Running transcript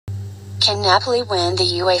Can Napoli win the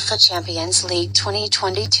UEFA Champions League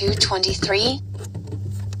 2022-23?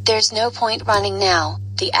 There's no point running now,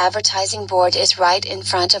 the advertising board is right in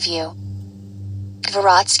front of you.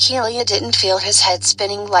 Kvaratskhelia didn't feel his head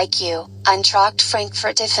spinning like you, Eintracht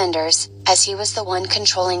Frankfurt defenders, as he was the one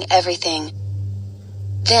controlling everything.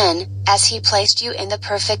 Then, as he placed you in the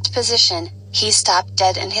perfect position, he stopped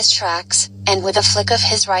dead in his tracks, and with a flick of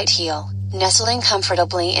his right heel, nestling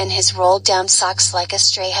comfortably in his rolled-down socks like a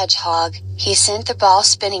stray hedgehog, he sent the ball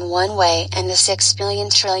spinning one way and the 6 billion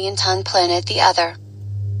trillion ton planet the other.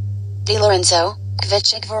 Di Lorenzo,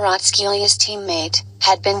 Khvicha Kvaratskelia's teammate,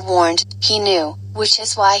 had been warned, he knew, which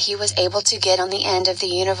is why he was able to get on the end of the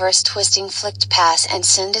universe-twisting flicked pass and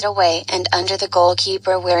send it away and under the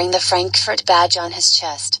goalkeeper wearing the Frankfurt badge on his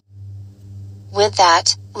chest. With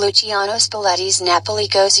that, Luciano Spalletti's Napoli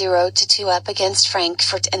go 0-2 up against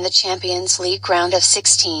Frankfurt in the Champions League round of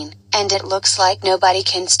 16, and it looks like nobody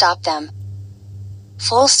can stop them.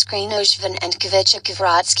 Full screen USWNT and Khvicha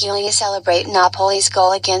Kvaratskhelia celebrate Napoli's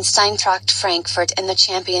goal against Eintracht Frankfurt in the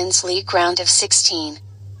Champions League round of 16.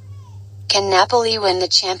 Can Napoli win the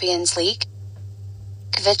Champions League?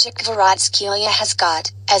 Khvicha Kvaratskhelia has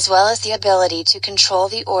got, as well as the ability to control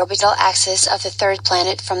the orbital axis of the third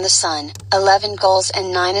planet from the Sun, 11 goals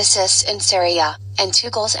and 9 assists in Serie A, and 2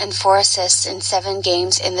 goals and 4 assists in 7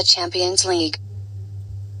 games in the Champions League.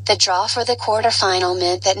 The draw for the quarter-final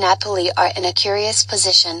meant that Napoli are in a curious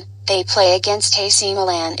position. They play against AC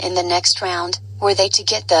Milan in the next round. Were they to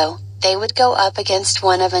get though, they would go up against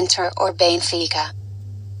one of Inter or Benfica.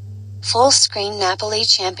 Full screen Napoli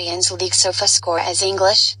Champions League sofa score as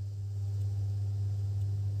English?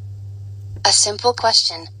 A simple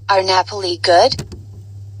question, are Napoli good?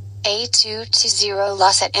 A 2-0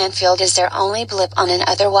 loss at Anfield is their only blip on an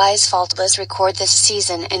otherwise faultless record this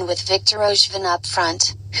season, and with Victor Osimhen up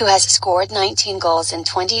front, who has scored 19 goals in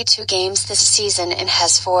 22 games this season and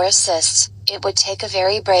has 4 assists, it would take a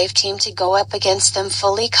very brave team to go up against them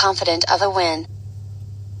fully confident of a win.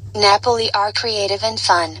 Napoli are creative and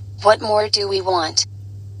fun, what more do we want?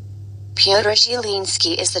 Piotr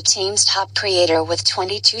Zielinski is the team's top creator with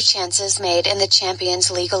 22 chances made in the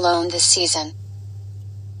Champions League alone this season.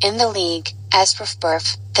 In the league, as per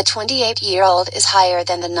FBref, the 28-year-old is higher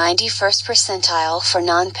than the 91st percentile for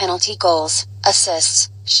non-penalty goals, assists,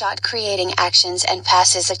 shot-creating actions and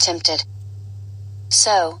passes attempted.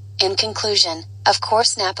 So, in conclusion, of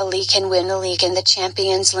course Napoli can win the league and the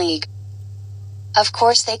Champions League. Of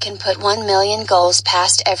course they can put 1 million goals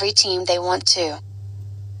past every team they want to.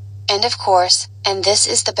 And of course, and this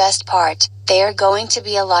is the best part, they are going to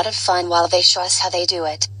be a lot of fun while they show us how they do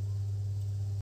it.